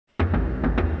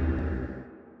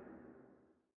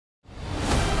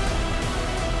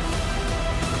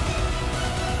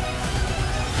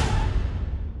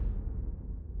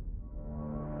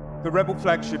The rebel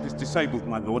flagship is disabled,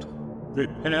 my lord.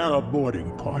 Prepare a boarding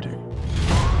party.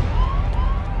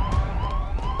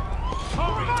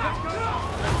 Hurry! Let's go!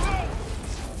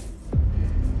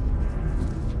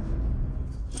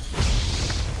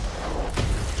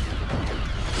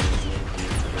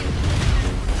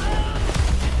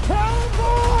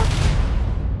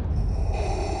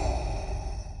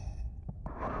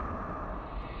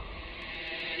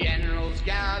 Generals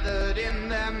gathered in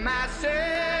their masses.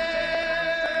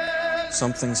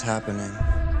 Something's happening.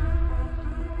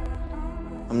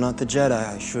 I'm not the Jedi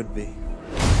I should be.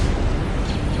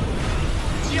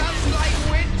 Just like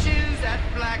witches at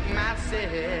black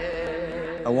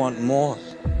masses. I want more.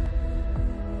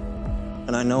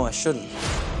 And I know I shouldn't.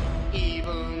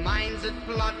 Evil minds that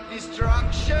plot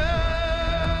destruction.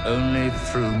 Only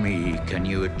through me can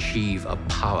you achieve a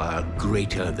power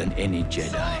greater than any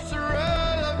Jedi. Sorcerer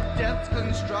of death's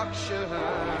construction.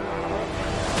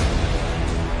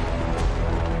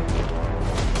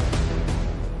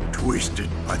 Twisted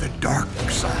by the dark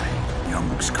side, young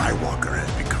Skywalker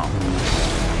has become.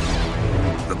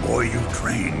 The boy you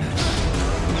trained,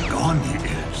 gone he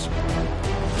is.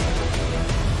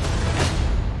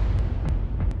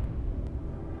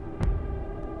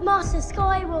 Master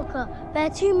Skywalker, there are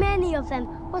too many of them.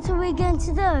 What are we going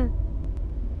to do?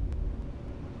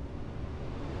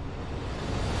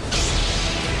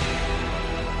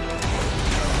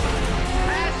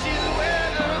 Ashes where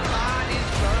their bodies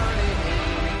burning.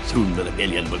 Soon the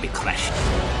rebellion will be crushed.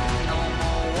 No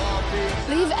more war pigs.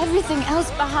 Leave everything else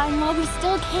behind while we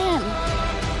still can.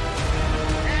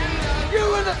 You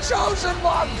were the chosen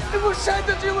one! It was said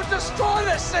that you would destroy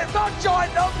this Sith, not join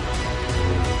them!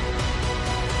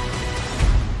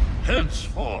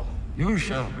 Henceforth, you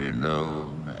shall be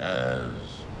known as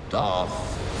Darth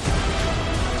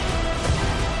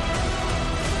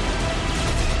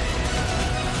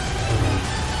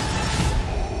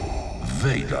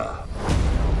Vader.